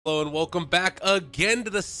Hello and welcome back again to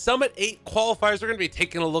the Summit 8 qualifiers. We're going to be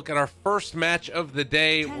taking a look at our first match of the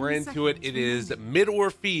day. We're into it. It is Mid or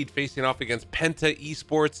Feed facing off against PENTA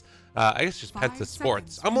Esports. I guess just PENTA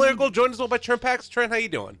Sports. I'm Lyrical, joined as well by Trent Pax. Trent, how you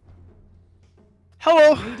doing?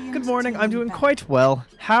 Hello. Good morning. I'm doing quite well.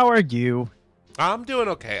 How are you? I'm doing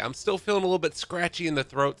okay. I'm still feeling a little bit scratchy in the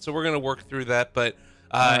throat, so we're going to work through that. But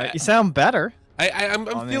you sound better.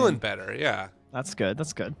 I'm feeling better. Yeah. That's good.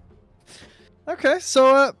 That's good. Okay,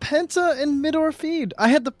 so PENTA and Mid or Feed. I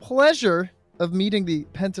had the pleasure of meeting the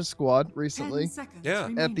PENTA squad recently.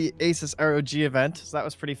 At the Asus ROG event, so that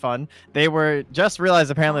was pretty fun. They were just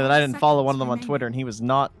realized apparently that I didn't follow one of them on Twitter, and he was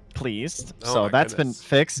not pleased. So that's been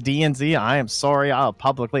fixed. DNZ, I am sorry. I'll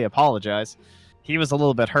publicly apologize. He was a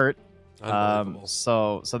little bit hurt.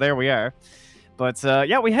 So there we are. But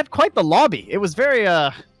yeah, we had quite the lobby. It was very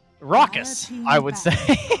raucous, I would say.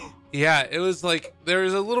 Yeah, it was like there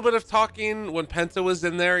was a little bit of talking when PENTA was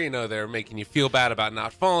in there. You know, they're making you feel bad about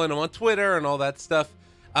not following them on Twitter and all that stuff.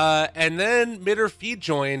 And then Mid or Feed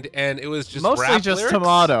joined, and it was just mostly rap just lyrics.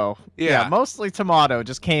 Tomato. Yeah, mostly Tomato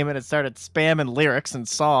just came in and started spamming lyrics and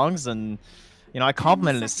songs, and you know, I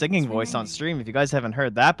complimented his singing voice on stream. If you guys haven't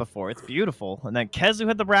heard that before, it's beautiful. And then Kezu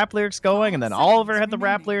had the rap lyrics going, and then Oliver had the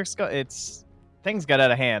rap lyrics go. Things got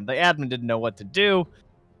out of hand. The admin didn't know what to do.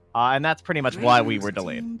 And that's pretty much why we were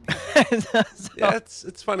delayed. Yeah,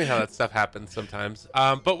 it's funny how that stuff happens sometimes.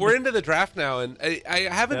 But we're into the draft now, and I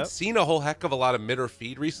haven't seen a whole heck of a lot of Mid or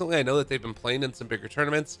Feed recently. I know that they've been playing in some bigger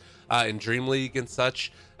tournaments, in Dream League and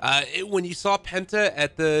such. When you saw PENTA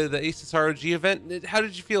at the Asus ROG event, how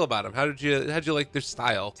did you feel about them? How'd you like their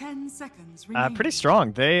style? 10 seconds remaining. Pretty strong.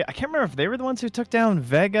 I can't remember if they were the ones who took down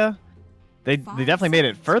Vega. They definitely made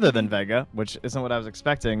it further than Vega, which isn't what I was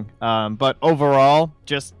expecting. But overall,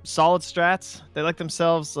 just solid strats. They like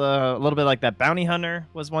themselves a little bit like that Bounty Hunter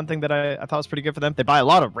was one thing that I thought was pretty good for them. They buy a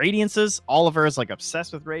lot of Radiances. Oliver is like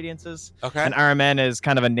obsessed with Radiances. Okay. And RMN is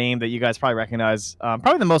kind of a name that you guys probably recognize.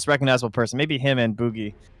 Probably the most recognizable person. Maybe him and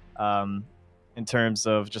Boogie in terms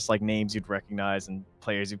of just like names you'd recognize and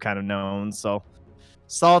players you've kind of known. So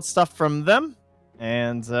solid stuff from them.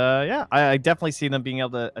 And yeah, I definitely see them being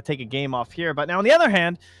able to take a game off here. But now, on the other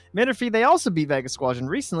hand, Mid or Feed, they also beat Vegas Squadron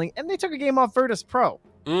recently, and they took a game off Virtus Pro.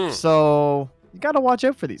 So you got to watch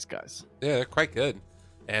out for these guys. Yeah, they're quite good.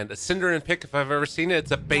 And a Cinderin pick, if I've ever seen it,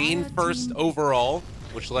 it's a Bane first overall,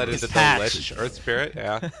 which led into the Lich Earth Spirit.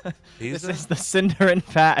 Yeah, this is the Cinderin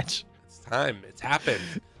patch. It's time. It's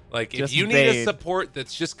happened. Like, Just if you need a support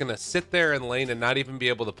that's just going to sit there in lane and not even be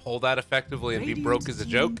able to pull that effectively and be broke as a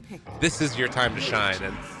joke, this is your time to shine.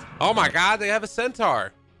 And, oh my god, they have a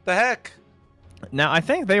Centaur. The heck? Now, I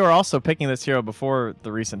think they were also picking this hero before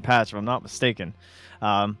the recent patch, if I'm not mistaken.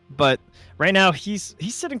 But right now, he's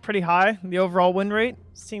sitting pretty high in the overall win rate.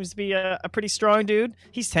 Seems to be a pretty strong dude.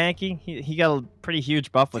 He's tanky. He got a pretty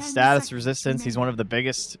huge buff with status resistance. He's one of the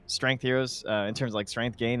biggest strength heroes in terms of like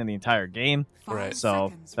strength gain in the entire game. Right.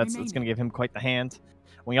 So that's going to give him quite the hand.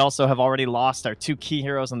 We also have already lost our two key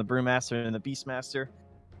heroes on the Brewmaster and the Beastmaster.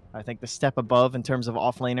 I think the step above in terms of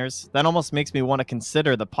offlaners. That almost makes me want to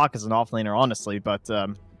consider the Puck as an offlaner, honestly. But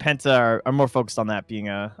PENTA are more focused on that being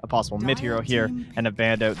a possible mid hero here and have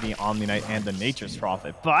banned out the Omni Knight and the Nature's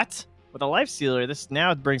Prophet. But with a Life Stealer, this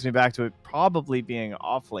now brings me back to it probably being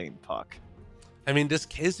offlane Puck. I mean, does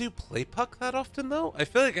Kezu play Puck that often, though? I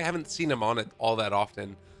feel like I haven't seen him on it all that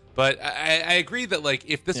often. But I agree that, like,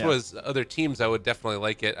 if this was other teams, I would definitely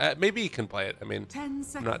like it. Maybe he can play it. I mean, I'm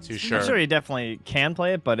not too sure. I'm sure he definitely can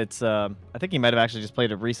play it, but it's I think he might have actually just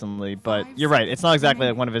played it recently. But you're right, it's not exactly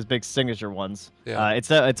like one of his big signature ones. Yeah.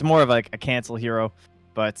 It's more of like a cancel hero.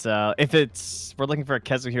 But if we're looking for a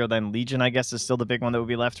Kezu hero, then Legion, I guess, is still the big one that would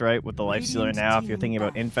be left, right? With the Life Stealer now, if you're thinking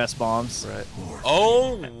about Infest Bombs. Right.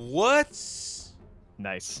 Oh, what?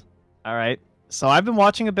 Nice. All right. So I've been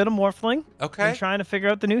watching a bit of Morphling. Okay. I'm trying to figure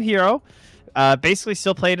out the new hero. Basically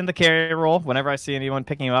still played in the carrier role whenever I see anyone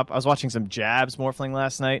picking him up. I was watching some Jabs Morphling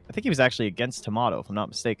last night. I think he was actually against Tomato, if I'm not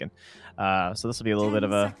mistaken. So this will be a little bit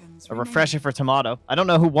of a refresher for Tomato. I don't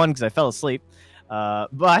know who won because I fell asleep.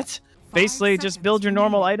 But basically just build your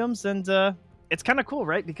normal items, and it's kind of cool,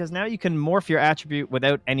 right? Because now you can morph your attribute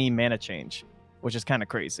without any mana change, which is kind of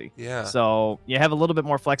crazy. Yeah. So you have a little bit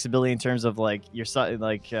more flexibility in terms of like your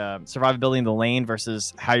survivability in the lane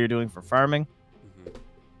versus how you're doing for farming.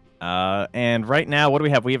 And right now, what do we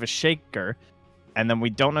have? We have a Shaker, and then we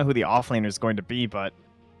don't know who the offlaner is going to be, but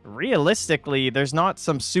realistically, there's not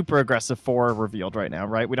some super aggressive 4 revealed right now,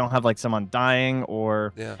 right? We don't have like someone dying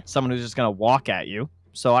or someone who's just going to walk at you.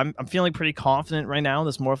 So I'm feeling pretty confident right now in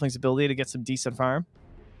this Morphling's ability to get some decent farm.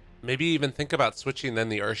 Maybe even think about switching then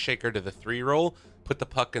the Earthshaker to the 3 role, put the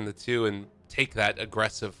Puck in the 2, and take that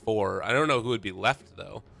aggressive 4. I don't know who would be left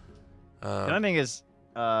though. The only thing is,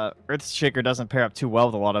 Earthshaker doesn't pair up too well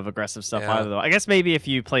with a lot of aggressive stuff either, though. I guess maybe if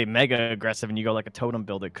you play mega aggressive and you go like a totem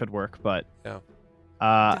build, it could work, but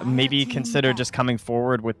maybe consider just coming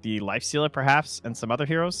forward with the Lifestealer perhaps and some other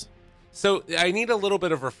heroes. So I need a little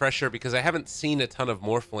bit of refresher because I haven't seen a ton of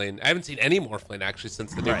Morphlane. I haven't seen any Morphlane actually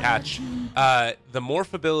since the new patch. The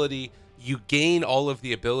Morph ability, you gain all of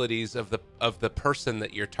the abilities of the person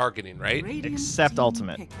that you're targeting, right? Except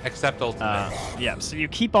ultimate. Except ultimate. Yeah, so you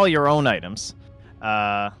keep all your own items.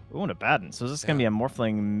 Ooh, and a Baden. So is this going to be a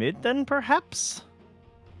Morphling mid then, perhaps?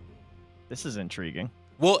 This is intriguing.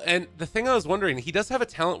 Well, and the thing I was wondering, he does have a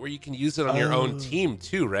talent where you can use it on your own team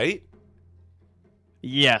too, right?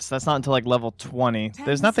 Yes, that's not until like level 20.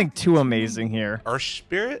 There's nothing too amazing here. Earth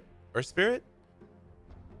Spirit? Earth Spirit?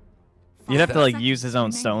 You'd have to like use his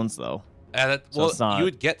own stones though. Well, you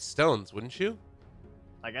would get stones, wouldn't you?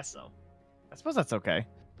 I guess so. I suppose that's okay.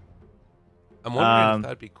 I'm wondering if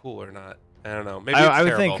that'd be cool or not. I don't know. Maybe I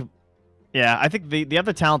would think. Yeah, I think the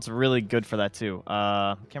other talent's really good for that too.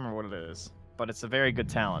 I can't remember what it is, but it's a very good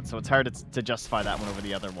talent, so it's hard to justify that one over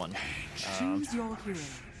the other one. Choose your hero.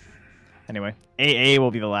 Anyway, AA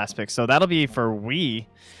will be the last pick, so that'll be for Wii,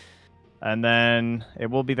 and then it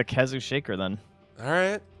will be the Kezu Shaker then. All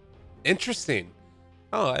right, interesting.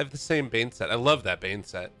 Oh, I have the same Bane set. I love that Bane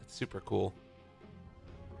set. It's super cool.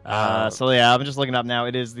 So yeah, I'm just looking up now.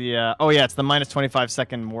 It is the it's the minus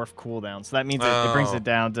 25-second morph cooldown. So that means it brings it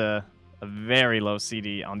down to a very low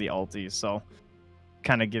CD on the ulti. So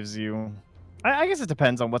kind of gives you, I guess it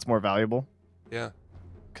depends on what's more valuable. Yeah.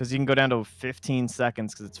 Because you can go down to 15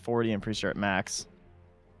 seconds because it's 40. I'm pretty sure at max.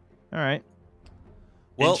 All right.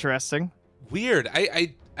 Well, interesting. Weird.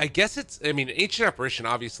 I guess it's. I mean, Ancient Apparition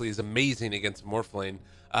obviously is amazing against Morphlane.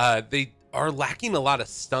 They are lacking a lot of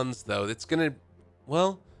stuns though. It's gonna.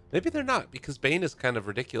 Well, maybe they're not because Bane is kind of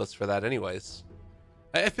ridiculous for that anyways.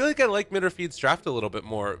 I feel like I like Midorfeed's draft a little bit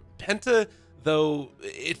more. Penta, though,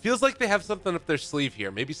 it feels like they have something up their sleeve here.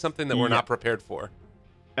 Maybe something that we're not prepared for.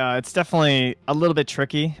 It's definitely a little bit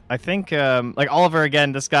tricky. I think, like Oliver,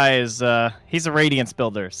 again, this guy is, he's a Radiance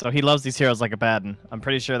builder, so he loves these heroes like Abaddon. I'm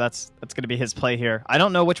pretty sure that's going to be his play here. I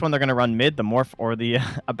don't know which one they're going to run mid, the Morph or the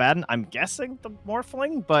Abaddon. I'm guessing the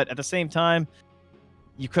Morphling, but at the same time,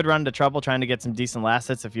 you could run into trouble trying to get some decent last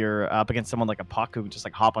hits if you're up against someone like a Puck who just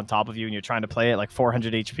like hop on top of you and you're trying to play it like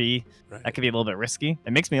 400 HP. Right. That could be a little bit risky.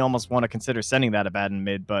 It makes me almost want to consider sending that Abaddon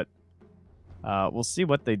mid, but we'll see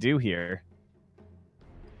what they do here.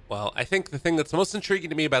 Well, I think the thing that's most intriguing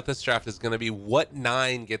to me about this draft is going to be what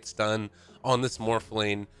 9 gets done on this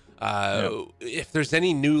Morphlane. If there's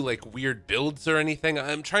any new like weird builds or anything.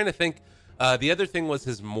 I'm trying to think. The other thing was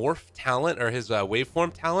his Morph talent or his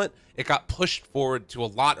Waveform talent. It got pushed forward to a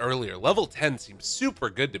lot earlier. Level 10 seems super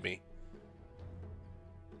good to me.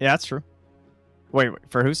 Yeah, that's true. Wait,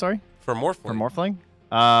 for who, sorry? For Morphling. For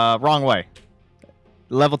Morphling? Wrong way.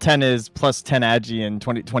 Level 10 is plus 10 agi and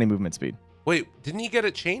 20 movement speed. Wait, didn't he get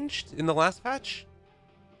it changed in the last patch?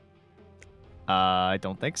 I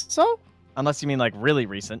don't think so. Unless you mean like really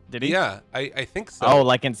recent, did he? Yeah, I think so. Oh,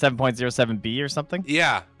 like in 7.07b or something?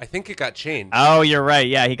 Yeah, I think it got changed. Oh, you're right.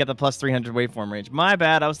 Yeah, he got the plus 300 waveform range. My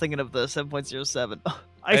bad. I was thinking of the 7.07.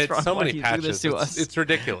 It's so many patches. It's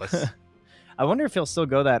ridiculous. I wonder if he'll still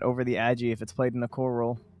go that over the agi if it's played in a core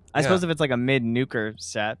role. I suppose if it's like a mid nuker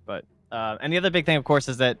stat, but and the other big thing, of course,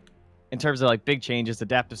 is that in terms of like big changes,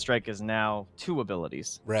 Adaptive Strike is now 2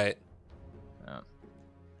 abilities. Right.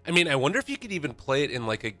 I mean, I wonder if you could even play it in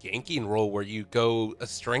like a ganking role where you go a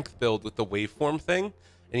strength build with the waveform thing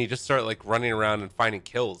and you just start like running around and finding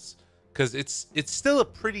kills. Because it's still a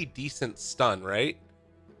pretty decent stun, right?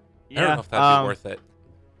 Yeah, I don't know if that'd be worth it.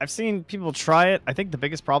 I've seen people try it. I think the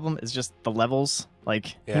biggest problem is just the levels. Like,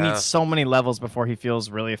 he needs so many levels before he feels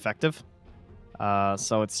really effective.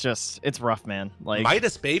 So it's rough, man. Like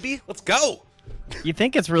Midas, baby, let's go. You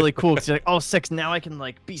think it's really cool because you're like, oh, 6, now I can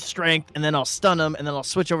like be strength, and then I'll stun him, and then I'll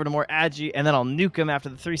switch over to more agi, and then I'll nuke him after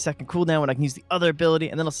the 3-second cooldown when I can use the other ability,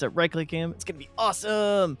 and then I'll start right-clicking him. It's gonna be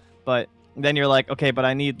awesome. But then you're like, okay, but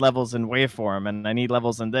I need levels in waveform, and I need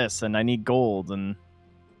levels in this, and I need gold, and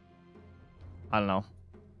I don't know.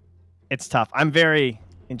 It's tough. I'm very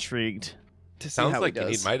intrigued to see Sounds how like he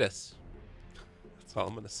does. You need Midas. That's all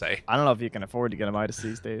I'm gonna say. I don't know if you can afford to get a Midas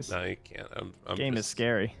these days. No, you can't. Game is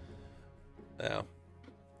scary. Yeah,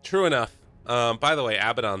 true enough. By the way,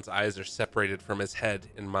 Abaddon's eyes are separated from his head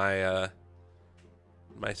in my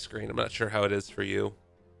my screen. I'm not sure how it is for you,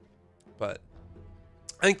 but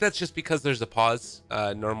I think that's just because there's a pause.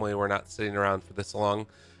 Normally, we're not sitting around for this long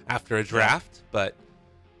after a draft, but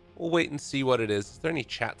we'll wait and see what it is. Is there any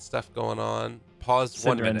chat stuff going on? Paused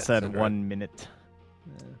 1 minute. Said Synderen. 1 minute.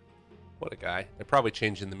 What a guy. They're probably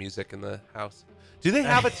changing the music in the house. Do they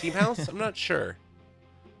have a team house? I'm not sure.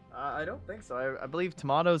 I don't think so. I believe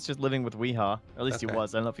Tomato's just living with Weehaw. Or at least he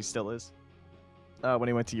was. I don't know if he still is. When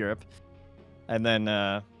he went to Europe. And then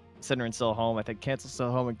Synderen's still home. I think Cancel's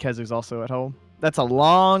still home, and Kezu's also at home. That's a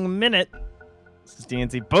long minute. This is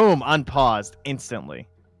DNZ. Boom! Unpaused instantly.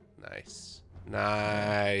 Nice.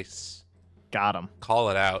 Nice. Got him. Call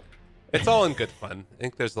it out. It's all in good fun. I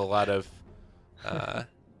think there's a lot of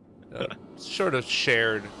sort of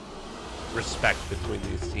shared respect between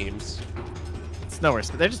these teams. It's no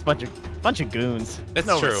respect. They're just a bunch of goons. It's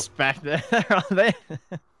no true. Respect there, are they?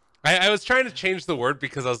 I was trying to change the word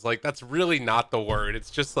because I was like, that's really not the word.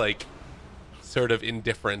 It's just like sort of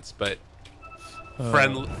indifference, but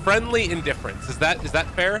friendly indifference. Is that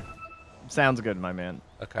fair? Sounds good, my man.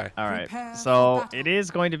 Okay. All right. So it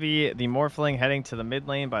is going to be the Morphling heading to the mid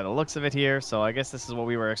lane by the looks of it here. So I guess this is what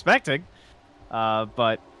we were expecting.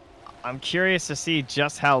 But I'm curious to see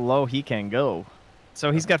just how low he can go.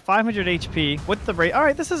 So he's got 500 HP with the Wraith. All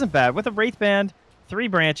right, this isn't bad. With a Wraith Band, 3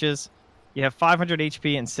 branches, you have 500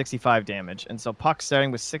 HP and 65 damage. And so Puck starting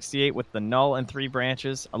with 68 with the Null and 3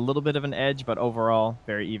 branches. A little bit of an edge, but overall,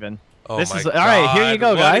 very even. Oh my God. All right, here you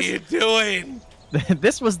go, guys. What are you doing?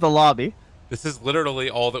 This was the lobby. This is literally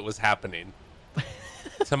all that was happening.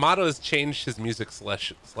 Tomato has changed his music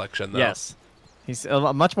selection, though. Yes. He's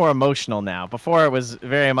much more emotional now. Before it was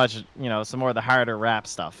very much, some more of the harder rap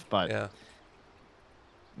stuff. But yeah.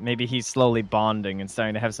 Maybe he's slowly bonding and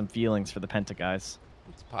starting to have some feelings for the Penta guys.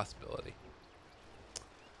 It's a possibility.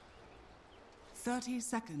 30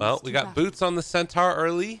 seconds. Well, we got boots on the Centaur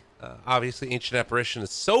early. Obviously, Ancient Apparition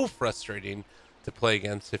is so frustrating to play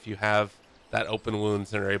against if you have that open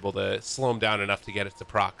wounds and are able to slow him down enough to get it to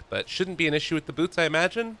proc. But shouldn't be an issue with the boots, I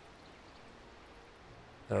imagine.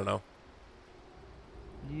 I don't know.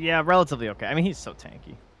 Yeah, relatively okay. I mean, he's so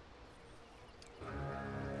tanky.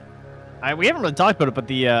 We haven't really talked about it, but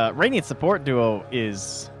the Radiant support duo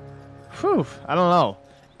is, whew, I don't know.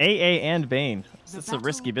 AA and Bane. It's a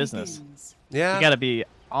risky business. Yeah. You got to be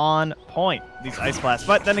on point, these Ice Blasts.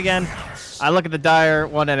 But then again, I look at the Dire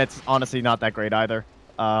one, and it's honestly not that great either.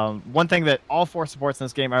 One thing that all 4 supports in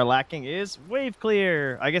this game are lacking is wave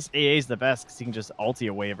clear. I guess AA is the best because he can just ulti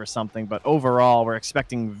a wave or something. But overall, we're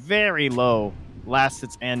expecting very low last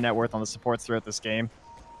hits and net worth on the supports throughout this game.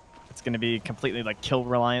 It's going to be completely like kill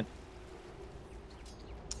reliant.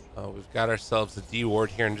 We've got ourselves a D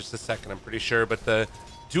ward here in just a second, I'm pretty sure. But the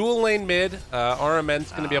dual lane mid,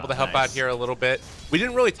 RMN's going to be able to help out here a little bit. We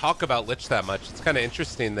didn't really talk about Lich that much. It's kind of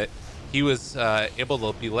interesting that he was able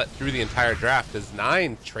to be let through the entire draft as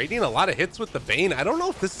 9, trading a lot of hits with the Bane. I don't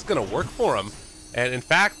know if this is going to work for him. And in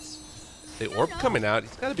fact, the orb coming out,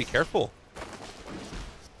 he's got to be careful.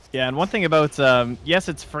 Yeah, and one thing about, yes,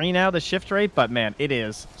 it's free now, the shift rate, but man, it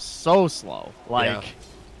is so slow. Like,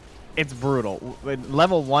 it's brutal.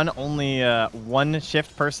 Level 1, only 1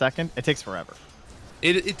 shift per second. It takes forever.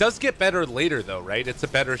 It does get better later, though, right? It's a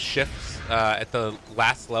better shift at the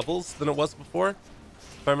last levels than it was before,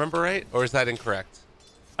 if I remember right. Or is that incorrect?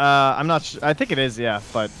 I'm not sure. I think it is, yeah.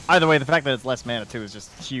 But either way, the fact that it's less mana, too, is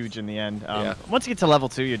just huge in the end. Once you get to level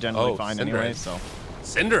 2, you're generally fine anyway, so.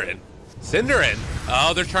 Synderen.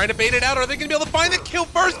 Oh, they're trying to bait it out. Are they going to be able to find the kill?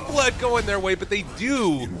 First blood going their way, but they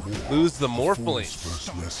do lose the Morphling.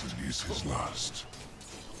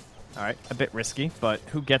 All right, a bit risky, but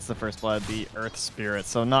who gets the first blood? The Earth Spirit,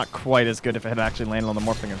 so not quite as good if it had actually landed on the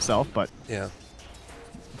Morphling himself, but yeah,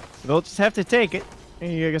 they'll just have to take it. I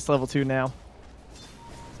guess level 2 now.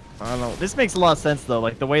 I don't know. This makes a lot of sense, though.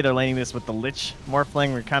 Like, the way they're laning this with the Lich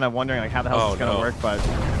Morphling, we're kind of wondering, like, how the hell is this going to work, but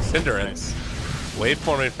Synderen. Nice.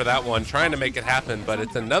 Waveforming for that one, trying to make it happen, but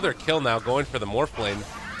it's another kill now going for the Morphling.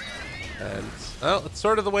 And, well, it's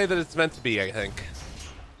sort of the way that it's meant to be, I think.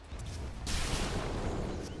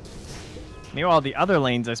 Meanwhile, the other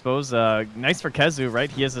lanes, I suppose, nice for Kezu,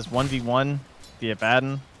 right? He has this 1v1, the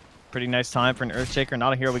Abaddon. Pretty nice time for an Earthshaker.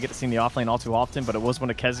 Not a hero we get to see in the offlane all too often, but it was one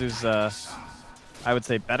of Kezu's, I would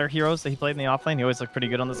say, better heroes that he played in the offlane. He always looked pretty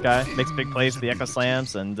good on this guy. Makes big plays with the Echo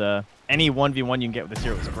Slams, and any 1v1 you can get with this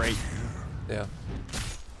hero is great. Yeah.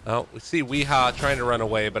 Oh, we see Weehaw trying to run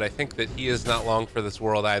away, but I think that he is not long for this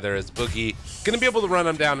world either, as Boogie going to be able to run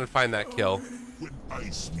him down and find that kill.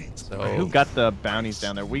 So, who got the bounties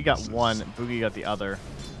down there? We got one, Boogie got the other.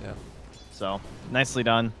 Yeah. So, nicely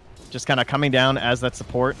done. Just kind of coming down as that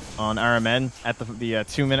support on RMN at the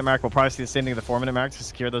 2-minute mark. We'll probably see the same thing at the 4-minute mark to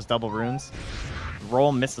secure those double runes.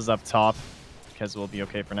 Roll misses up top. Kez will be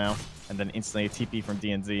okay for now. And then instantly a TP from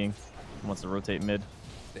DNZ. Wants to rotate mid.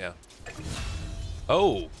 Yeah.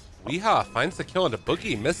 Oh, Weehaw finds the kill into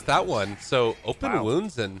Boogie. Missed that one. So open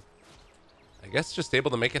wounds and I guess just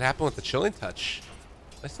able to make it happen with the chilling touch.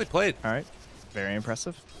 Nicely played. All right. Very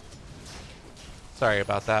impressive. Sorry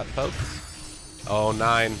about that, folks. Oh,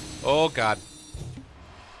 9. Oh, God.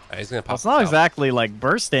 He's going to pop. Well, it's not exactly like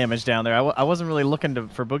burst damage down there. I wasn't really looking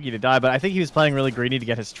for Boogie to die, but I think he was playing really greedy to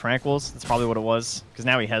get his tranquils. That's probably what it was, because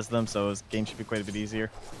now he has them, so his game should be quite a bit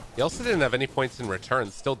easier. He also didn't have any points in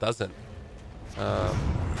return. Still doesn't.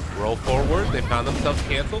 Roll forward. They found themselves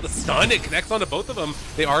canceled. The stun, it connects onto both of them.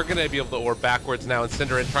 They are going to be able to orb backwards now, and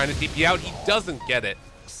Cinderin trying to TP out. He doesn't get it.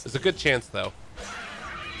 There's a good chance, though.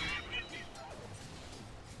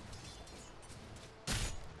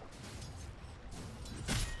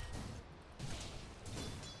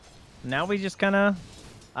 Now we just kind of,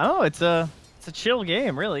 I don't know, it's a chill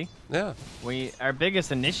game, really. Yeah. Our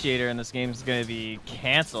biggest initiator in this game is going to be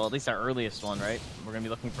Cancel, at least our earliest one, right? We're going to be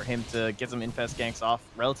looking for him to get some infest ganks off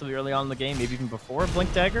relatively early on in the game, maybe even before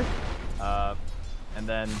Blink Dagger. And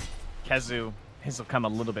then Kezu, his will come a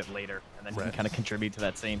little bit later, and then he can kind of contribute to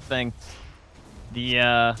that same thing.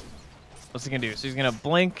 What's he going to do? So he's going to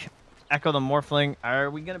Blink, Echo the Morphling. Are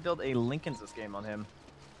we going to build a Linken's this game on him?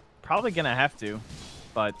 Probably going to have to.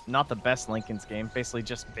 But not the best Linken's game. Basically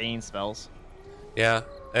just Bane spells. Yeah,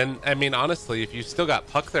 and I mean, honestly, if you still got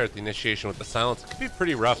Puck there at the initiation with the silence, it could be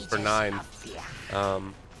pretty rough for 9. I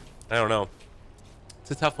don't know.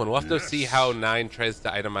 It's a tough one. We'll have to see how 9 tries to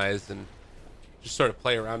itemize and just sort of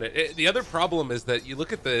play around it. The other problem is that you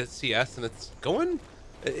look at the CS and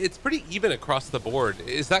it's pretty even across the board.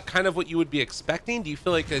 Is that kind of what you would be expecting? Do you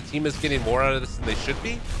feel like the team is getting more out of this than they should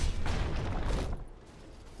be?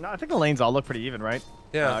 No, I think the lanes all look pretty even, right?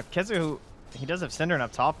 Yeah. Kezu, he does have Cinderin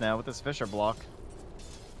up top now with this Fisher block.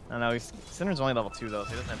 I don't know, Cinderin's only level 2 though, so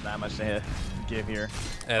he doesn't have that much to give here.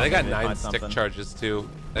 Yeah, they got 9 stick charges too.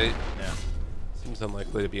 Yeah. Seems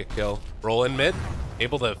unlikely to be a kill. Roll in mid,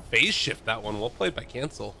 able to phase shift that one. Well played by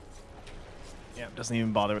Cancel. Yeah, doesn't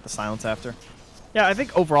even bother with the silence after. Yeah, I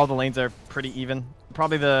think overall the lanes are pretty even.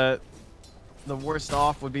 Probably the worst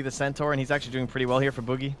off would be the Centaur, and he's actually doing pretty well here for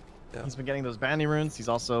Boogie. Yeah. He's been getting those bounty runes. He's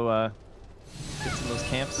also getting some of those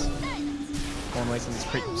camps. Going away some of these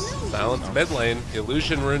creeps. Silence mid lane. The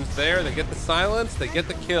illusion runes there. They get the silence. They get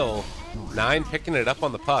the kill. 9 picking it up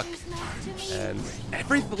on the Puck. And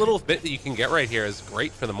every little bit that you can get right here is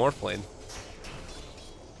great for the Morph lane.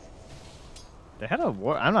 They had a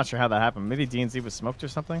war. I'm not sure how that happened. Maybe DNZ was smoked or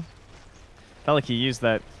something. Felt like he used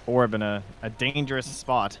that orb in a dangerous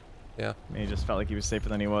spot. Yeah. He just felt like he was safer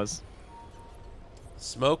than he was.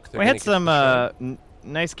 Smoke. We had some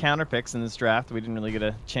nice counter picks in this draft we didn't really get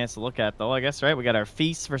a chance to look at, though, I guess, right? We got our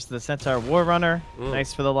Feast versus the Centaur War Runner.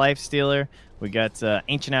 Nice for the Life Stealer. We got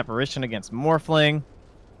Ancient Apparition against Morphling.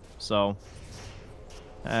 So,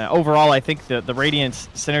 overall, I think the Radiant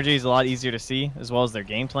synergy is a lot easier to see, as well as their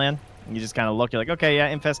game plan. And you just kind of look, you're like, okay, yeah,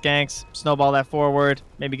 Infest ganks, snowball that forward,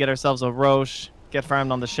 maybe get ourselves a Roche, get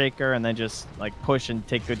farmed on the Shaker, and then just, like, push and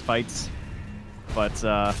take good fights. But,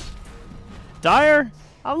 Dire,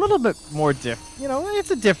 a little bit more you know,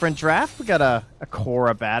 it's a different draft. We got a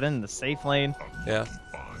Korra Batten in the safe lane. Yeah.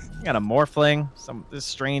 We got a Morphling, this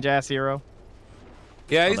strange ass hero.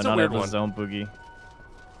 Yeah, he's a weird one. Zone Boogie.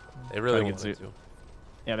 They really wanted to.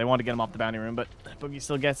 Yeah, they wanted to get him off the bounty room, but Boogie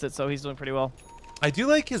still gets it, so he's doing pretty well. I do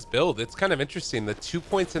like his build. It's kind of interesting. The 2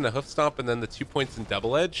 points in a hoof stomp and then the 2 points in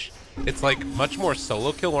double edge. It's like much more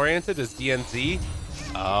solo kill oriented as DNZ.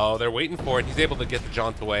 Oh, they're waiting for it. He's able to get the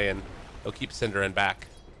jaunt away and he'll keep Cinderin back.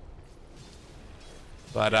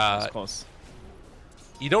 But close.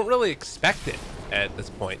 You don't really expect it at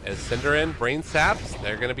this point. As Cinderin, Brain Saps,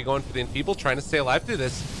 they're going to be going for the Enfeeble, trying to stay alive through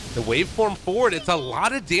this. The waveform forward, it's a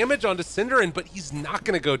lot of damage onto Cinderin, but he's not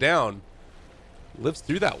going to go down. Lives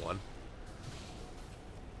through that one.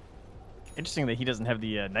 Interesting that he doesn't have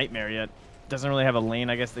the Nightmare yet. Doesn't really have a lane,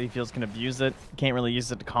 I guess, that he feels can abuse it. Can't really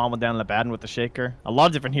use it to calm down Labaddon with the Shaker. A lot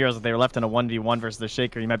of different heroes, if they were left in a 1v1 versus the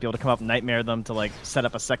Shaker, you might be able to come up and Nightmare them to, like, set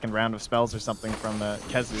up a second round of spells or something from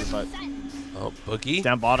Kezu, but... Oh, Boogie.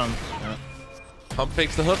 Down bottom. Yeah. Pump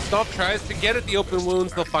fakes the hoof stomp, tries to get at the open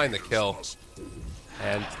wounds. They'll find the kill.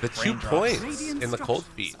 And the 2 points in the cold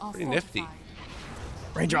feet. Pretty nifty.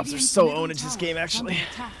 Raindrops are so ownage this game, actually.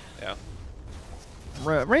 Yeah.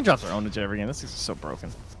 Raindrops are ownage every game. This is so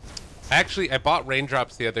broken. Actually, I bought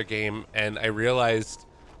Raindrops the other game, and I realized,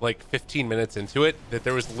 like, 15 minutes into it, that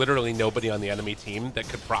there was literally nobody on the enemy team that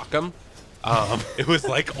could proc them. It was,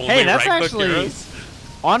 like, only hey, that's right-click actually, heroes.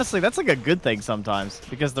 Honestly, that's, like, a good thing sometimes,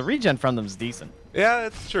 because the regen from them is decent. Yeah,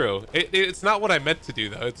 it's true. It's not what I meant to do,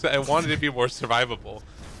 though. I wanted to be more survivable.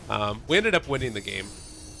 We ended up winning the game.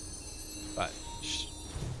 But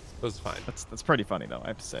It was fine. That's pretty funny though, I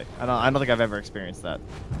have to say. I don't think I've ever experienced that.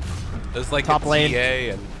 It was like top a lane.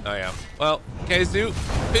 TA and oh yeah. Well, Keizu,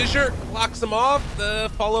 Fissure locks him off.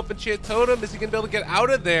 The follow-up enchant totem. Is he gonna be able to get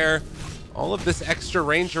out of there? All of this extra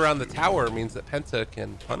range around the tower means that Penta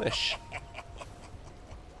can punish.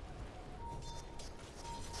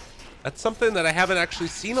 That's something that I haven't actually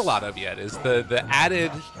seen a lot of yet, is the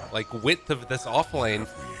added like width of this offlane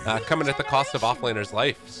coming at the cost of offlaner's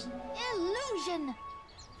lives. Illusion.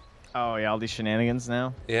 Oh yeah, all these shenanigans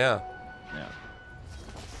now. Yeah. Yeah.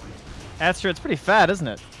 That's true. It's pretty fat, isn't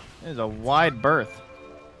it? There's a wide berth.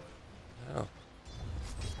 Oh.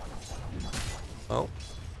 Well,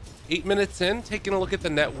 8 minutes in, taking a look at the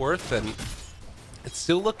net worth, and it's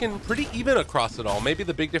still looking pretty even across it all. Maybe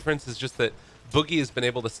the big difference is just that Boogie has been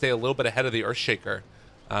able to stay a little bit ahead of the Earthshaker,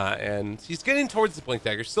 and he's getting towards the Blink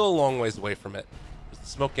Dagger, still a long ways away from it. The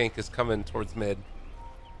Smoke Gank is coming towards mid.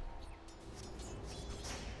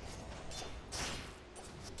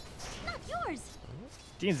 Not yours.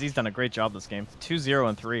 DNZ's done a great job this game. 2-0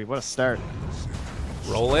 and 3. What a start.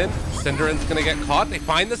 Roll in. Synderen's going to get caught. They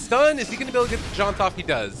find the stun. Is he going to be able to get the jaunt off? He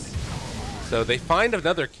does. So they find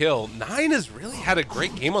another kill. Nine has really had a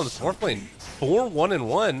great game on the North lane.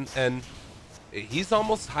 4-1-1, and he's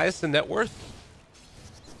almost highest in net worth.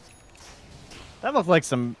 That looked like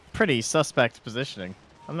some pretty suspect positioning.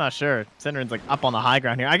 I'm not sure. Synderen's like up on the high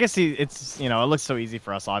ground here. I guess it's it looks so easy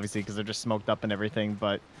for us obviously because they're just smoked up and everything,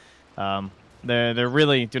 but they're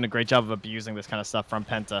really doing a great job of abusing this kind of stuff from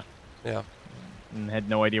Penta. Yeah. And had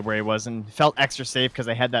no idea where he was and felt extra safe because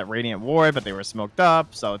they had that Radiant Ward, but they were smoked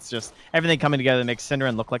up. So it's just everything coming together to make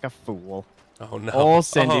Synderen look like a fool. Oh no. All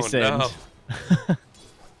Cindy Sind. No. Yeah,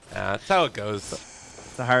 that's how it goes.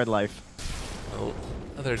 It's a hard life. Oh,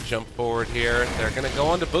 another jump forward here. They're going to go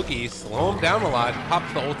on to Boogie, slow him down a lot,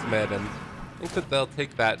 pops the ultimate, and I think that they'll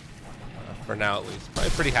take that for now at least.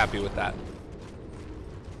 Probably pretty happy with that.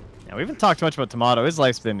 Yeah, we haven't talked much about Tomato. His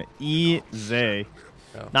life's been easy.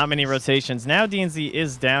 Yeah. Not many rotations. Now DNZ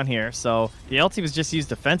is down here, so the LT was just used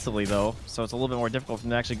defensively, though, so it's a little bit more difficult for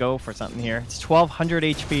them to actually go for something here. It's 1,200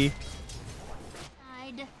 HP.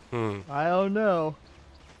 I don't know.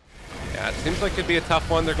 Yeah, it seems like it'd be a tough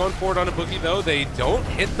one. They're going forward on a Boogie, though. They don't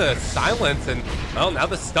hit the silence, and, well, now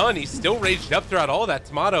the stun. He's still raged up throughout all that.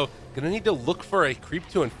 Tomato gonna need to look for a creep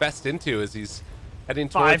to infest into as he's heading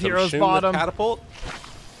towards 5 heroes bottom. Catapult.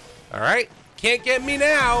 All right. Can't get me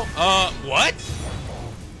now. What?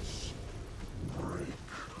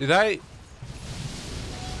 Did I...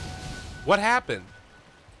 What happened?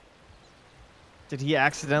 Did he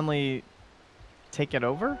accidentally take it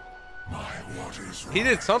over? He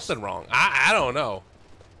did something wrong. I don't know.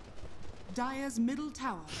 Dire's middle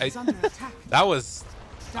tower is under attack. That was...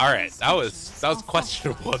 Alright, that was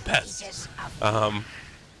questionable at best.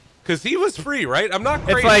 Because he was free, right? I'm not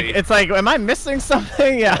crazy. It's like, am I missing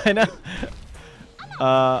something? Yeah, I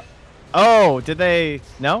know. Oh, did they?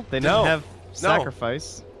 No, they didn't have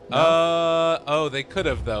sacrifice. No. Oh, they could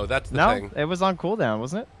have though. That's the thing. It was on cooldown,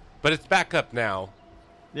 wasn't it? But it's back up now.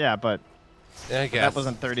 Yeah, but I guess that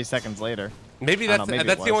wasn't 30 seconds later. Maybe that's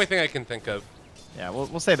the only thing I can think of. Yeah,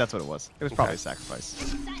 we'll say that's what it was. It was probably a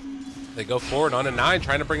sacrifice. They go forward on a 9,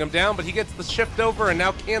 trying to bring him down, but he gets the shift over, and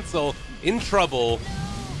now Cancel in trouble.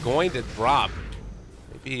 Going to drop.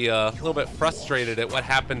 Maybe a little bit frustrated at what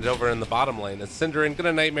happened over in the bottom lane as Synderen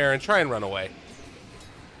gonna Nightmare and try and run away.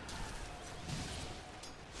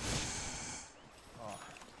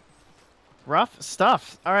 Rough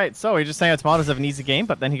stuff. All right, so we're just saying Tomatoes have an easy game,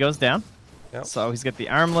 but then he goes down. Yep. So he's got the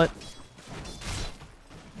armlet.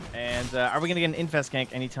 And are we going to get an infest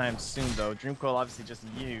gank anytime soon, though? Dreamcoil obviously just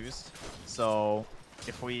used. So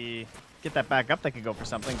if we get that back up, they could go for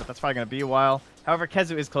something, but that's probably going to be a while. However,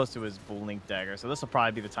 Kezu is close to his Bull Link Dagger, so this will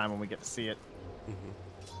probably be the time when we get to see it.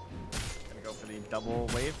 Gonna go for the double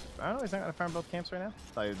wave. I don't know, he's not going to farm both camps right now.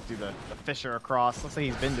 Thought he'd do the Fissure across. Looks like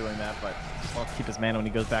he's been doing that, but we'll keep his mana when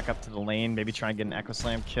he goes back up to the lane. Maybe try and get an Echo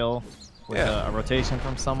Slam kill with a rotation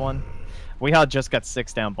from someone. Weehao just got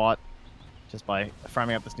 6 down bot just by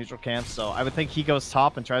farming up this neutral camp, so I would think he goes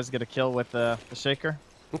top and tries to get a kill with the Shaker.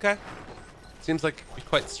 Okay. Seems like it'd be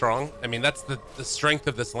quite strong. I mean, that's the strength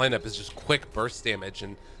of this lineup is just quick burst damage,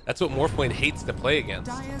 and that's what Morphwayne hates to play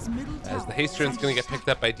against. As the Haste Rune's going to get picked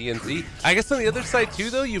up by DNZ. I guess on the other side,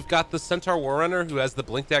 too, though, you've got the Centaur Warrunner who has the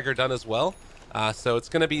Blink Dagger done as well. So it's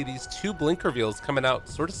going to be these 2 Blink reveals coming out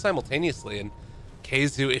sort of simultaneously, and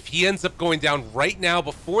Keizu, if he ends up going down right now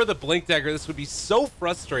before the Blink Dagger, this would be so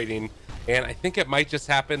frustrating. And I think it might just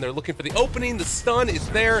happen. They're looking for the opening. The stun is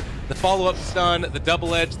there. The follow-up stun, the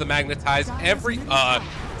double edge, the magnetize,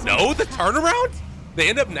 no, the turnaround? They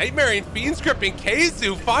end up nightmaring, fiend scripting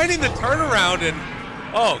Keizu, finding the turnaround, and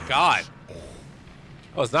Oh, God.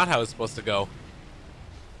 That was not how it was supposed to go.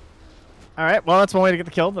 All right, well, that's one way to get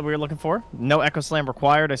the kill that we were looking for. No Echo Slam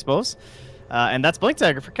required, I suppose. And that's Blink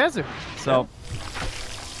Dagger for Kazu. So,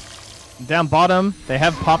 down bottom, they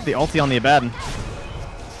have popped the ulti on the Abaddon.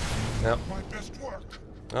 Yep.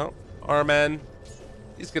 Oh, Armen.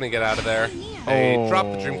 He's going to get out of there. They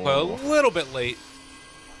dropped the Dream Coil a little bit late.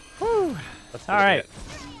 Whew. All right.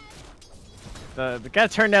 We got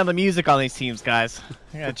to turn down the music on these teams, guys.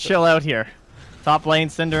 We got to chill out here. Top lane,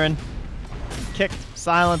 Cinderin. Kicked,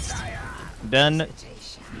 silenced, done,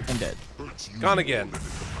 and dead. Gone again.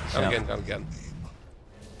 Gone again.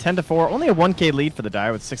 10-4. Only a 1k lead for the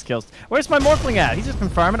Dire with 6 kills. Where's my Morphling at? He's just been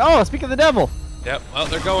farming. Oh, speak of the devil. Yep, well,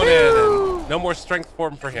 they're going in, and no more strength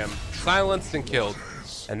form for him. Silenced and killed.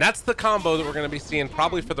 And that's the combo that we're going to be seeing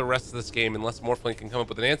probably for the rest of this game, unless Morphling can come up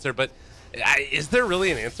with an answer. But is there really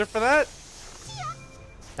an answer for that?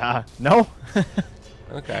 No.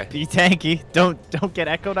 Okay. Be tanky. Don't get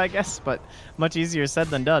echoed, I guess, but much easier said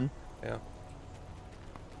than done. Yeah.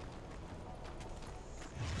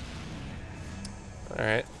 All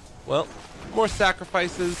right. Well, more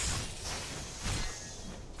sacrifices.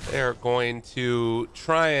 They're going to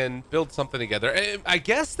try and build something together. I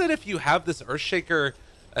guess that if you have this Earthshaker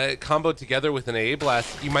combo together with an AA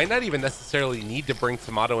Blast, you might not even necessarily need to bring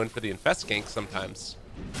Tomato in for the Infest gank sometimes.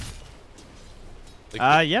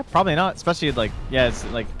 Yeah, probably not. Especially like, it's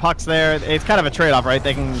like Puck's there. It's kind of a trade-off, right?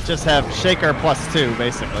 They can just have Shaker +2,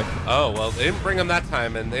 basically. Oh, well, they didn't bring him that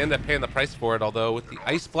time, and they end up paying the price for it. Although with the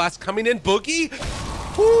Ice Blast coming in, Boogie,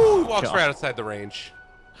 whoo, walks right outside the range.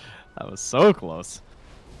 That was so close.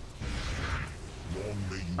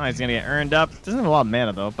 Oh, he's gonna get earned up. Doesn't have a lot of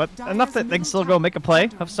mana though, but enough that they can still go make a play.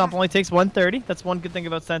 Huff Stomp only takes 130. That's one good thing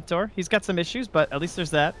about Centaur. He's got some issues, but at least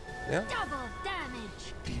there's that. Yeah.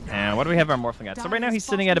 And what do we have our Morphling at? So right now he's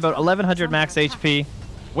sitting at about 1100 max HP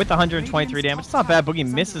with 123 damage. It's not bad. Boogie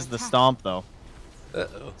misses the stomp though.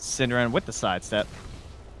 Uh-oh. Cinderin with the sidestep.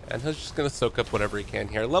 And he's just gonna soak up whatever he can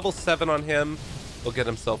here. Level 7 on him. He'll get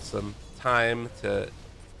himself some time to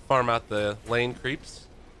farm out the lane creeps.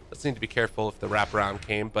 Let's need to be careful if the wraparound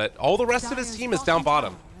came, but all the rest of his team is down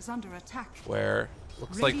bottom, where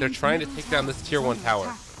looks like they're trying to take down this tier 1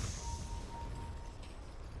 tower.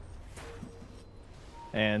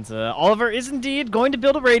 And Oliver is indeed going to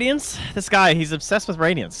build a Radiance. This guy, he's obsessed with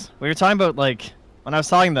Radiance. We were talking about, like, when I was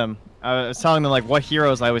telling them, like, what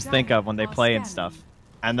heroes I always think of when they play and stuff.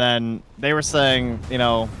 And then they were saying, you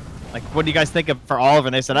know, like, what do you guys think of for Oliver?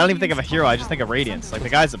 And they said, I don't even think of a hero, I just think of Radiance. Like, the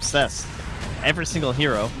guy's obsessed. Every single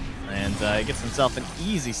hero. And he gets himself an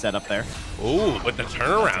easy setup there. Ooh, with the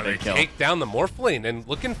turnaround, they take down the Morphling and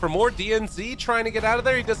looking for more DNZ, trying to get out of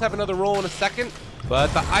there. He does have another roll in a second, but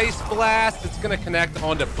the Ice Blast, it's going to connect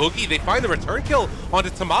onto Boogie. They find the return kill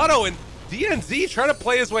onto Tomato, and DNZ trying to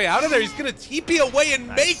play his way out of there. He's going to TP away and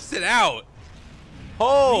makes it out.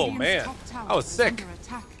 Oh, man. That was sick.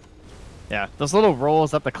 Yeah, those little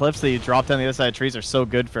rolls up the cliffs that you drop down the other side of trees are so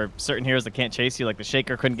good for certain heroes that can't chase you. Like the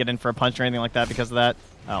Shaker couldn't get in for a punch or anything like that because of that.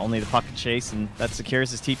 Only the Puck can chase, and that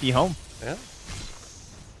secures his TP home. Yeah.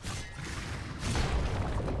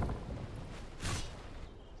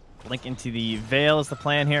 Link into the Veil is the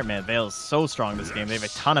plan here. Man, Veil is so strong this game. They have a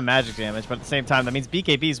ton of magic damage, but at the same time, that means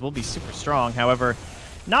BKBs will be super strong. However,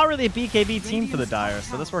 not really a BKB team for the Dire,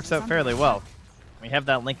 so this works out fairly well. We have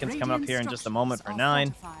that Linken's coming up here in just a moment for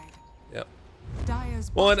 9. Yep.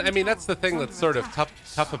 Well, and I mean, that's the thing that's sort of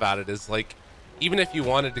tough about it is, like, even if you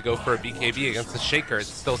wanted to go for a BKB against the Shaker, it's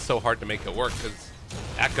still so hard to make it work because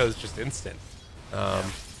Echo's just instant. All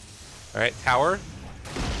right, Tower.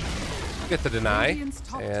 Get the deny,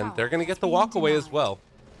 and they're going to get the walk away as well.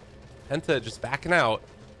 Penta just backing out.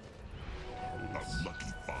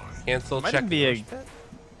 Cancel, check.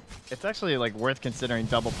 It's actually like worth considering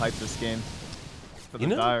double pipe this game. For the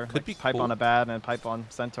Dire. Could be pipe cool. on Abaddon and pipe on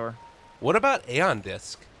Centaur. What about Aeon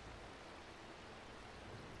Disc?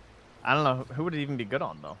 I don't know. Who would it even be good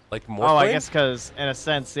on, though? Like more? Oh, I guess because, in a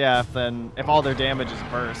sense, yeah, if all their damage is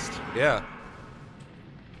burst. Yeah.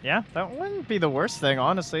 Yeah, that wouldn't be the worst thing,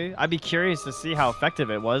 honestly. I'd be curious to see how effective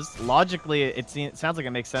it was. Logically, it sounds like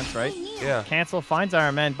it makes sense, right? Yeah. Cancel finds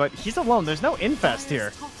Iron Man, but he's alone. There's no infest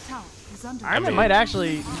here. Iron Man might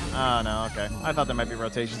actually... Oh, no, okay. I thought there might be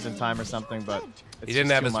rotations in time or something, but... He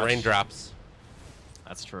didn't have his raindrops.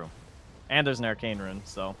 That's true. And there's an Arcane Rune,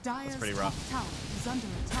 so that's pretty rough.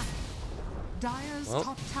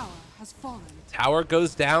 Well, Tower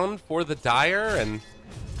goes down for the Dire, and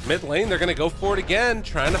mid lane, they're going to go for it again,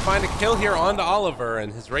 trying to find a kill here onto Oliver,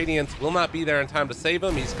 and his Radiance will not be there in time to save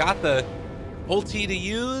him. He's got the ulti to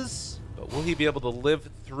use, But will he be able to live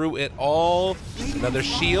through it all? Another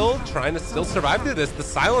shield, trying to still survive through this. The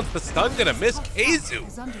silence, the stun gonna miss. Keizu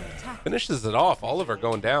finishes it off. Oliver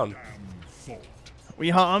going down.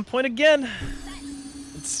 Weehaw on point again.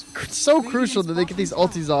 It's so crucial that they get these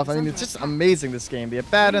ultis off. I mean, it's just amazing, this game. The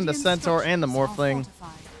Abaddon, the Centaur, and the Morphling.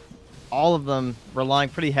 All of them relying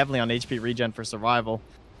pretty heavily on HP regen for survival.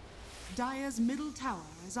 Dire's middle tower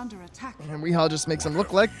is under attack. And Weehaw just makes him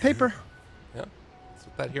look like paper. Yeah, that's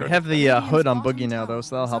what that hero. We have the hood on Boogie now, though,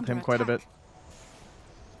 so that'll help him quite a bit.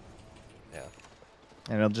 Yeah.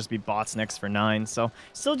 And it'll just be bots next for 9. So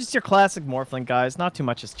still just your classic Morphling, guys. Not too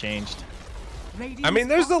much has changed. I mean,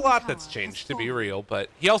 there's a lot that's changed, to be real, but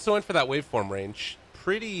he also went for that waveform range.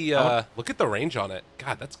 Pretty, look at the range on it.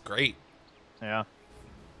 God, that's great. Yeah.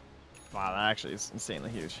 Wow, that actually is insanely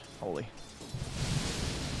huge. Holy.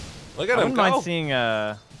 Look at him go. I wouldn't mind seeing,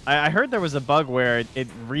 I heard there was a bug where it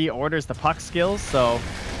reorders the puck skills, so...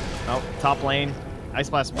 Oh, top lane. Ice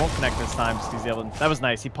Blast won't connect this time, just he's able to... That was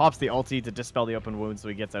nice. He pops the ulti to dispel the open wound so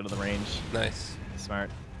he gets out of the range. Nice. Smart.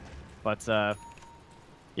 But,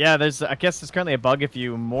 yeah, I guess there's currently a bug if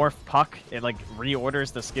you morph Puck, it like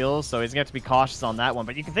reorders the skills, so he's gonna have to be cautious on that one.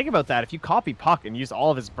 But you can think about that if you copy Puck and use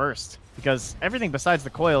all of his burst, because everything besides the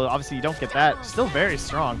coil, obviously you don't get that. Still very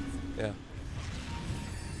strong. Yeah.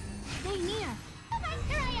 Stay near.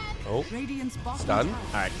 Oh, stun. All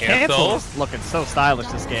right, Cancel's looking so stylish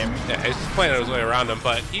this game. Yeah, he's just playing his way around him,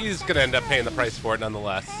 but he's gonna end up paying the price for it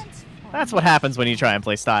nonetheless. That's what happens when you try and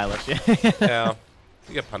play stylish. Yeah,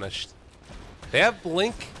 you get punished. They have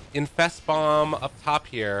Blink, Infest Bomb up top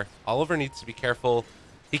here. Oliver needs to be careful.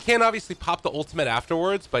 He can obviously pop the ultimate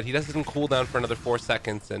afterwards, but he doesn't cool down for another 4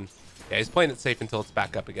 seconds, and yeah, he's playing it safe until it's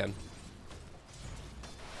back up again.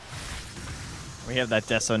 We have that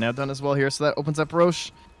Deso now done as well here, so that opens up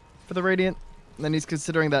Roche for the Radiant. And then he's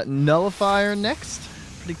considering that Nullifier next.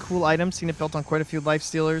 Pretty cool item, seen it built on quite a few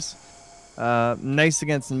Lifestealers. Nice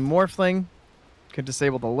against Morphling. Could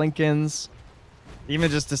disable the Lincolns.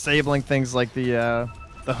 Even just disabling things like the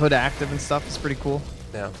hood active and stuff is pretty cool.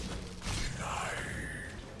 Yeah.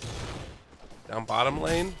 Down bottom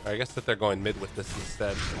lane? I guess that they're going mid with this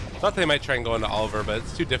instead. Thought they might try and go into Oliver, but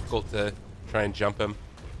it's too difficult to try and jump him.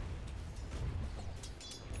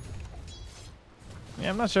 Yeah,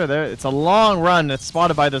 I'm not sure. It's a long run that's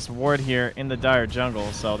spotted by this ward here in the Dire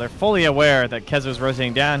jungle, so they're fully aware that Kezu's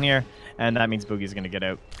rotating down here, and that means Boogie's going to get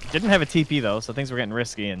out. Didn't have a TP, though, so things were getting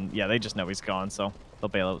risky, and yeah, they just know he's gone, so they'll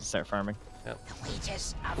bail out and start farming. Yep.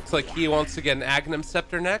 Looks like he wants to get an Agnum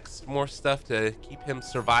Scepter next. More stuff to keep him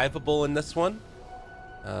survivable in this one.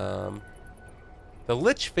 The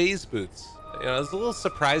Lich Phase Boots. You know, I was a little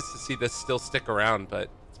surprised to see this still stick around, but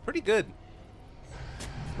it's pretty good.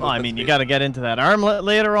 Well, I mean, you got to get into that armlet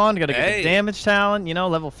later on. You got to get the damage talent, you know,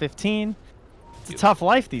 level 15. It's a tough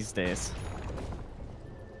life these days.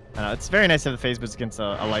 It's very nice to have the phase boots against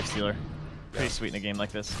a Lifestealer. Pretty sweet in a game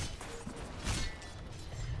like this.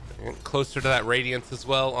 Closer to that Radiance as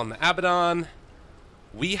well on the Abaddon.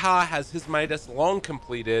 Weehaw has his Midas long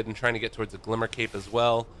completed and trying to get towards a Glimmer Cape as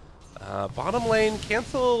well. Bottom lane,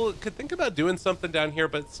 Cancel could think about doing something down here,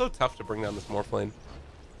 but it's so tough to bring down this Morph lane.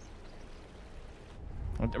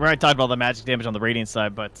 We already talked about the magic damage on the Radiant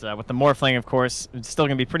side, but with the Morphling, of course, it's still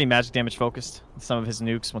going to be pretty magic damage focused with some of his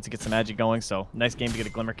nukes once he gets the magic going, so nice game to get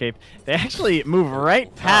a Glimmer Cape. They actually move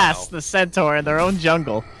right past the Centaur in their own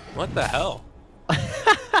jungle. What the hell?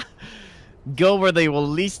 Go where they will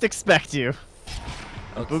least expect you.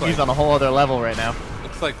 Boogie's on a whole other level right now.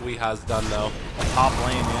 Looks like Weeha's done, though. Top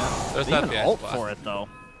lane, yeah. There's they even ult for it, though.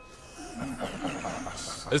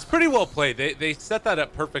 It's pretty well played. They set that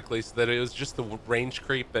up perfectly so that it was just the range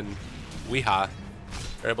creep and Weehaw.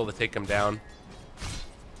 They're able to take him down.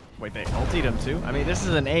 Wait, they ultied him too? I mean, this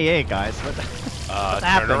is an AA, guys. What's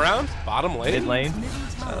happening? Turnaround, bottom lane. Mid lane.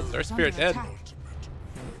 Their Spirit dead.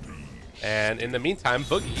 And in the meantime,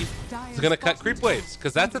 Boogie is going to cut creep waves,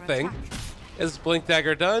 because that's a thing. Is Blink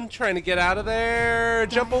Dagger done? Trying to get out of there.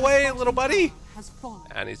 Jump away, little buddy.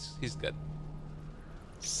 And he's good.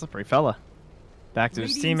 Slippery fella. Back to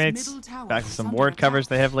his teammates. Back to some ward covers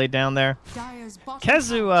they have laid down there.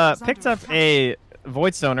 Kezu picked up a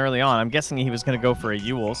Void Stone early on. I'm guessing he was going to go for a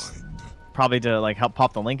Yule's. Probably to like help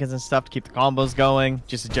pop the Lincolns and stuff to keep the combos going.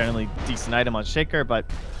 Just a generally decent item on Shaker, but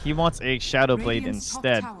he wants a Shadow Blade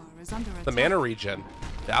instead. The mana regen.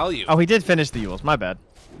 Value. Oh, he did finish the Yule's. My bad.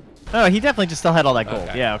 No, he definitely just still had all that gold.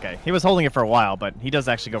 Okay. Yeah, okay. He was holding it for a while, but he does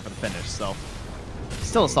actually go for the finish, so...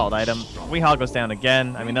 Still a solid item. Weehaw goes down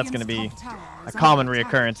again. I mean, that's going to be a common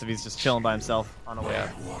reoccurrence if he's just chilling by himself on a wave.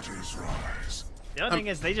 The other thing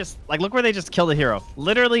is they just... Like, look where they just killed a hero.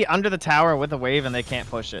 Literally under the tower with a wave, and they can't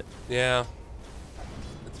push it. Yeah.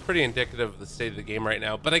 pretty indicative of the state of the game right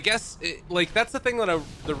now. But I guess like that's the thing that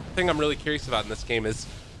I'm really curious about in this game is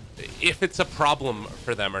if it's a problem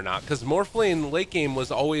for them or not. Because Morphlane late game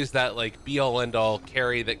was always that like be all end all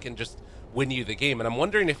carry that can just win you the game, and I'm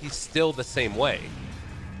wondering if he's still the same way.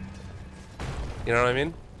 You know what I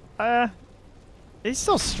mean? He's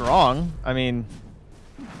still strong. I mean,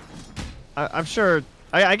 I'm sure.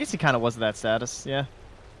 I guess he kind of was that status. Yeah.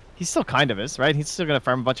 He still kind of is, right? He's still going to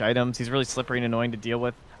farm a bunch of items. He's really slippery and annoying to deal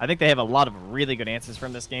with. I think they have a lot of really good answers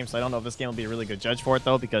from this game, so I don't know if this game will be a really good judge for it,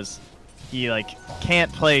 though, because he, like,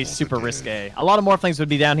 can't play super risque. A lot of Morphlings would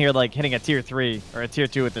be down here, like, hitting a tier 3 or a tier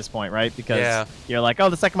 2 at this point, right? Because you're like,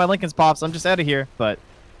 oh, the second my Lincoln's pops, I'm just out of here. But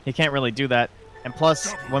he can't really do that. And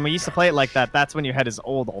plus, when we used to play it like that, that's when you had his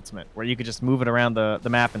old ultimate, where you could just move it around the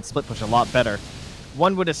map and split push a lot better.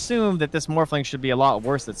 One would assume that this Morphling should be a lot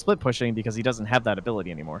worse at split pushing because he doesn't have that ability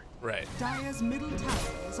anymore. Right. Dire's middle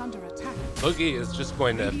tower is under attack. Boogie is just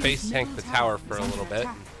going to face tank the tower for a little bit.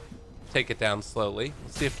 Take it down slowly.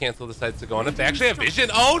 Let's see if Cancel decides to go on it. They actually have vision.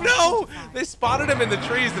 Oh no! They spotted him in the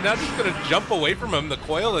trees and now just going to jump away from him. The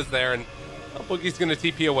coil is there and Boogie's going to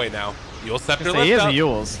TP away now. Yule Scepter lift up. He is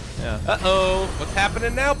Yules. Yeah. Uh-oh. What's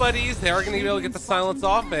happening now, buddies? They are going to be able to get the silence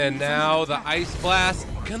off, and now the Ice Blast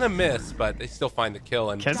gonna miss, but they still find the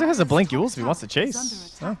kill. And Kenzo has a blink Yules if he wants to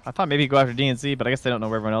chase. Oh, I thought maybe he'd go after DNC, but I guess they don't know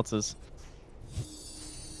where everyone else is.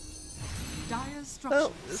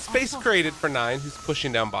 Well, space created for 9, who's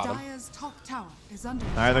pushing down bottom.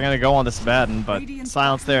 Alright, they're going to go on this Batten, but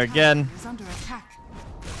silence there again.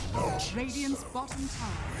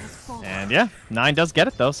 And yeah, 9 does get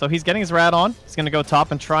it though, so he's getting his rat on. He's going to go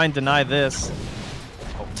top and try and deny this.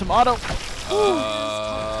 Oh, Tomato.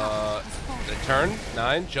 The turn,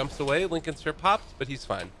 9 jumps away. Lincoln Sphere pops, but he's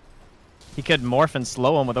fine. He could morph and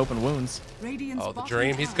slow him with open wounds. Oh, the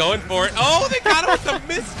dream. He's going for it. Oh, they got him with the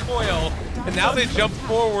mist coil. And now they jump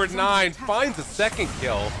forward. 9 finds a second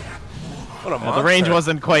kill. What a monster. The range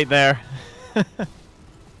wasn't quite there.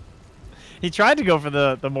 He tried to go for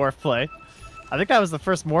the morph play. I think that was the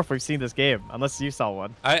first morph we've seen this game, unless you saw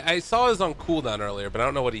one. I saw his on cooldown earlier, but I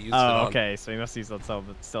don't know what he used it on. Oh, okay. So he must use it so,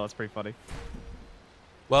 but still, it's pretty funny.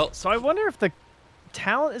 Well, so I wonder if the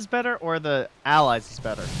talent is better or the allies is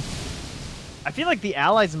better. I feel like the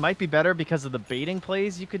allies might be better because of the baiting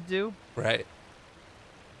plays you could do. Right.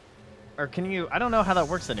 Or can you... I don't know how that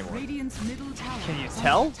works anymore. Can you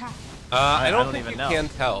tell? I don't think you can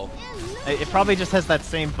tell. It probably just has that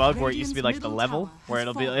same bug where it used to be like the level, where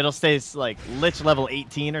it'll stay like Lich level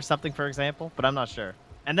 18 or something, for example, but I'm not sure.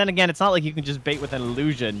 And then again, it's not like you can just bait with an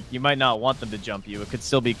illusion. You might not want them to jump you. It could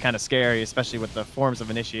still be kind of scary, especially with the forms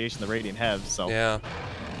of initiation the Radiant have. So yeah.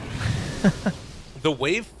 The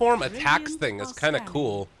waveform attacks thing is kind of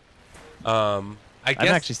cool. I guess, I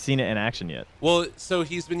haven't actually seen it in action yet. Well, so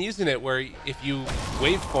he's been using it where if you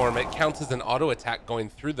waveform, it counts as an auto attack going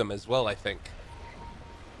through them as well, I think.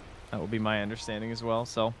 That will be my understanding as well.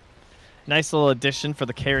 So nice little addition for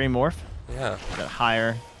the carry morph. Yeah. Got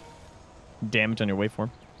higher damage on your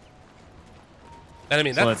waveform. And I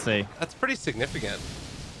mean, so let's see. That's pretty significant.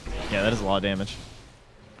 Yeah, that is a lot of damage.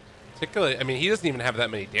 Particularly, I mean, he doesn't even have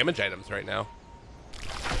that many damage items right now.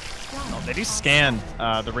 Oh, they do scan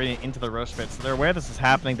the Radiant into the Roche pit, so they're aware this is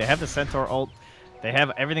happening. They have the Centaur ult. They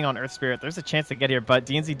have everything on Earth Spirit. There's a chance to get here, but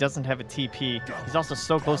DNZ doesn't have a TP. He's also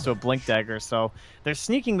so close to a Blink Dagger, so they're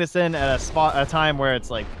sneaking this in at a time where it's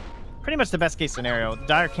like pretty much the best case scenario.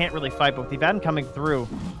 Dire can't really fight, but with Evaden coming through,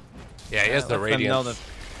 yeah, he has the Radiance.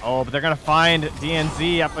 Oh, but they're gonna find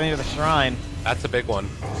DNZ up near the shrine. That's a big one.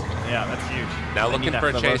 Yeah, that's huge. Now looking for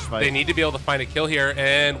a chase. They need to be able to find a kill here,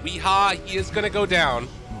 and Weehaw, he is gonna go down.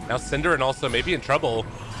 Now Cinderin also maybe in trouble.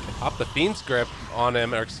 They pop the Fiend's Grip on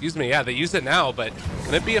him, or excuse me, yeah, they use it now, but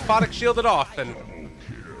gonna be Aphotic shielded off, and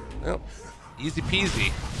well, easy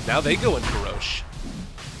peasy. Now they go into Roche.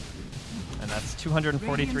 And that's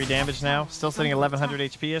 243 damage now, still sitting at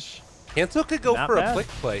 1100 HP-ish. Cancel could go for a flick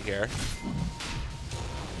play here.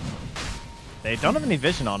 They don't have any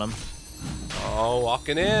vision on him. Oh,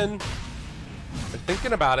 walking in. They're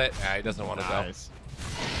thinking about it. Ah, he doesn't want to go.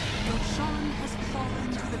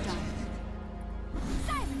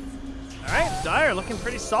 Alright, Dire looking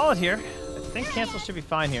pretty solid here. I think Cancel should be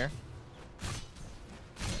fine here.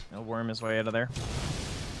 He'll worm his way out of there.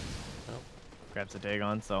 Oh, grabs a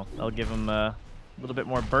Dagon, so that'll give him a little bit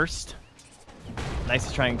more burst. Nice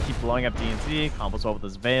to try and keep blowing up DNC. Combos well with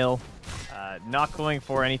his Veil. Not going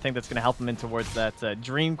for anything that's going to help him in towards that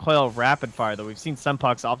Dream Coil Rapid Fire, though we've seen some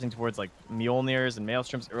pucks opting towards like Mjolnirs and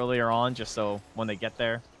Maelstroms earlier on, just so when they get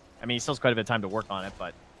there. I mean, he still has quite a bit of time to work on it,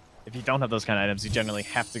 but if you don't have those kind of items, you generally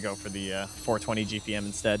have to go for the 420 GPM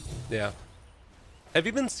instead. Yeah. Have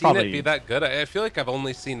you been seeing it be that good? I feel like I've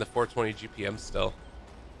only seen the 420 GPM still.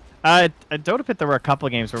 At Dota Pit, there were a couple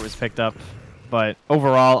of games where it was picked up, but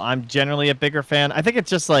overall, I'm generally a bigger fan. I think it's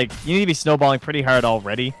just like you need to be snowballing pretty hard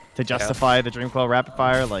already to justify the Dreamcoil Rapid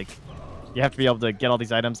Fire. Like, you have to be able to get all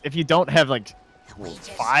these items. If you don't have like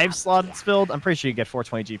 5 slots filled, I'm pretty sure you get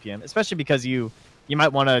 420 GPM, especially because you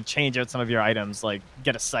might want to change out some of your items, like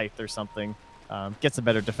get a scythe or something. Get some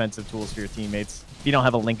better defensive tools for your teammates. If you don't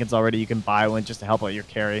have a Lincoln's already, you can buy one just to help out your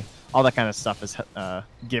carry. All that kind of stuff is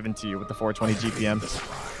given to you with the 420 GPM.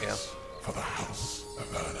 Yeah.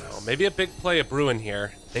 Well, maybe a big play of Bruin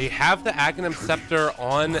here. They have the Aghanim Scepter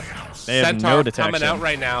on Centaur coming out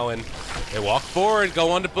right now, and they walk forward, go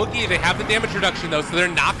on to Boogie. They have the damage reduction, though, so they're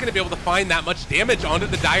not going to be able to find that much damage onto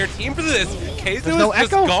the Dire team for this. Keizu is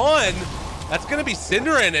just gone. That's going to be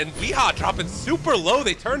Cinderin, and Weehaw dropping super low.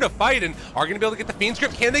 They turn to fight and are going to be able to get the Fiend's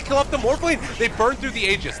Grip. Can they kill off the Morphling? They burn through the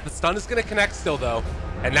Aegis. The stun is going to connect still, though.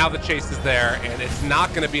 And now the chase is there, and it's not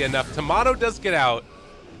going to be enough. Tomato does get out,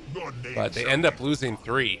 but they end up losing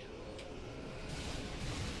 3.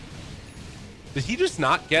 Did he just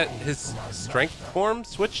not get his strength form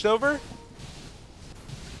switched over?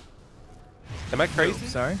 Am I crazy?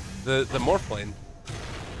 Sorry? The Morphling.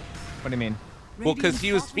 What do you mean? Well, because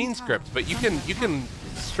he was Fiend Script, but you can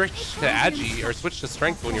switch to Agi or switch to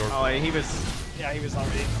Strength when you were. Oh, he was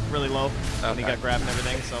already really low when he got grabbed and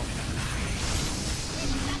everything. So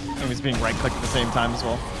he was being right-clicked at the same time as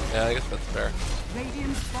well. Yeah, I guess that's fair.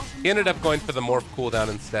 He ended up going for the Morph cooldown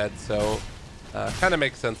instead, so kind of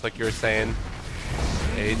makes sense, like you were saying.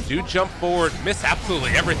 They do jump forward, miss absolutely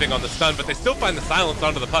everything on the stun, but they still find the silence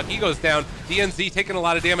onto the puck. He goes down. DNZ taking a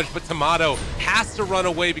lot of damage, but Tomato has to run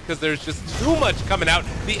away because there's just too much coming out.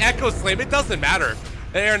 The Echo Slam, it doesn't matter.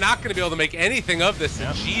 They are not going to be able to make anything of this,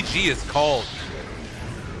 and GG is called.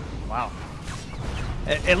 Wow.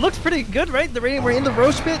 It looks pretty good, right? We're in the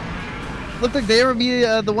Roche Pit. Looked like they would be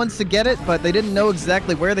the ones to get it, but they didn't know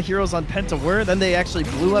exactly where the heroes on Penta were. Then they actually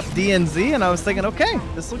blew up DNZ, and I was thinking, okay,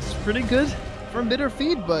 this looks pretty good from Bitter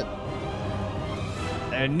Feed, but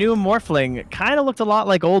a new Morphling kind of looked a lot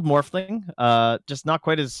like old Morphling, just not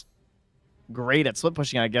quite as great at split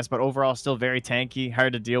pushing, I guess, but overall still very tanky,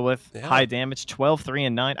 hard to deal with, high damage, 12, 3,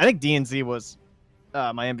 and 9. I think DNZ was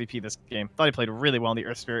my MVP this game. Thought he played really well in the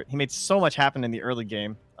Earth Spirit. He made so much happen in the early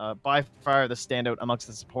game. By far the standout amongst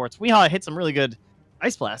the supports. Weehaw hit some really good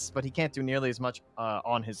Ice Blasts, but he can't do nearly as much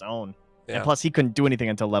on his own. Yeah. And plus, he couldn't do anything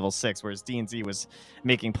until level 6, whereas DNZ was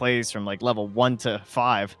making plays from like level 1 to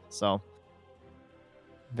 5. So,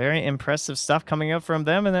 very impressive stuff coming out from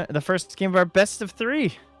them in the first game of our best of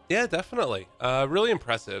 3. Yeah, definitely. Really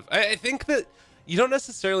impressive. I think that you don't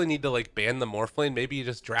necessarily need to like ban the Morphling. Maybe you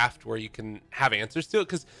just draft where you can have answers to it,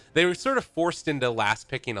 because they were sort of forced into last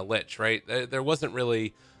picking a Lich, right? There wasn't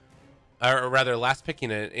really, or rather, last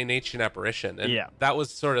picking an Ancient Apparition, and that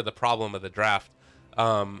was sort of the problem of the draft.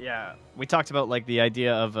 Yeah, we talked about like the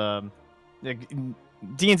idea of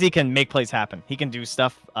DNZ can make plays happen. He can do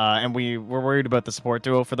stuff, and we were worried about the support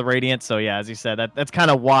duo for the Radiant. So yeah, as you said, that's kind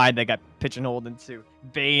of why they got pigeonholed into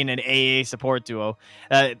Bane and AA support duo.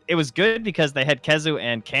 It was good because they had Keizu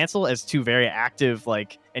and Cancel as 2 very active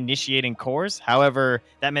like initiating cores. However,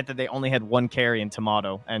 that meant that they only had 1 carry in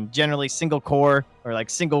Tomato, and generally single core or like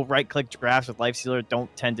single right-click drafts with Life Stealer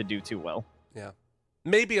don't tend to do too well. Yeah,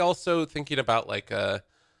 maybe also thinking about like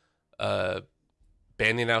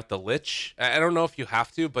banning out the Lich. I don't know if you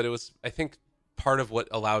have to, but it was, I think, part of what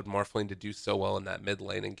allowed Morphling to do so well in that mid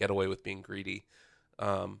lane and get away with being greedy.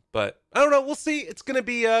 But I don't know. We'll see. It's going to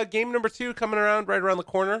be game number 2 coming around right around the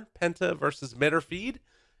corner. Penta versus Bitter Feed.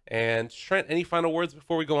 And Trent, any final words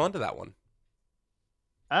before we go on to that one?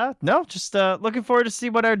 No, just looking forward to see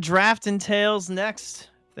what our draft entails next.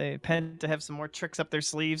 They Penta have some more tricks up their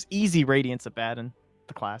sleeves. Easy Radiance at Baden,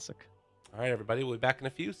 the classic. All right, everybody. We'll be back in a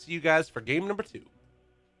few. See you guys for game number 2.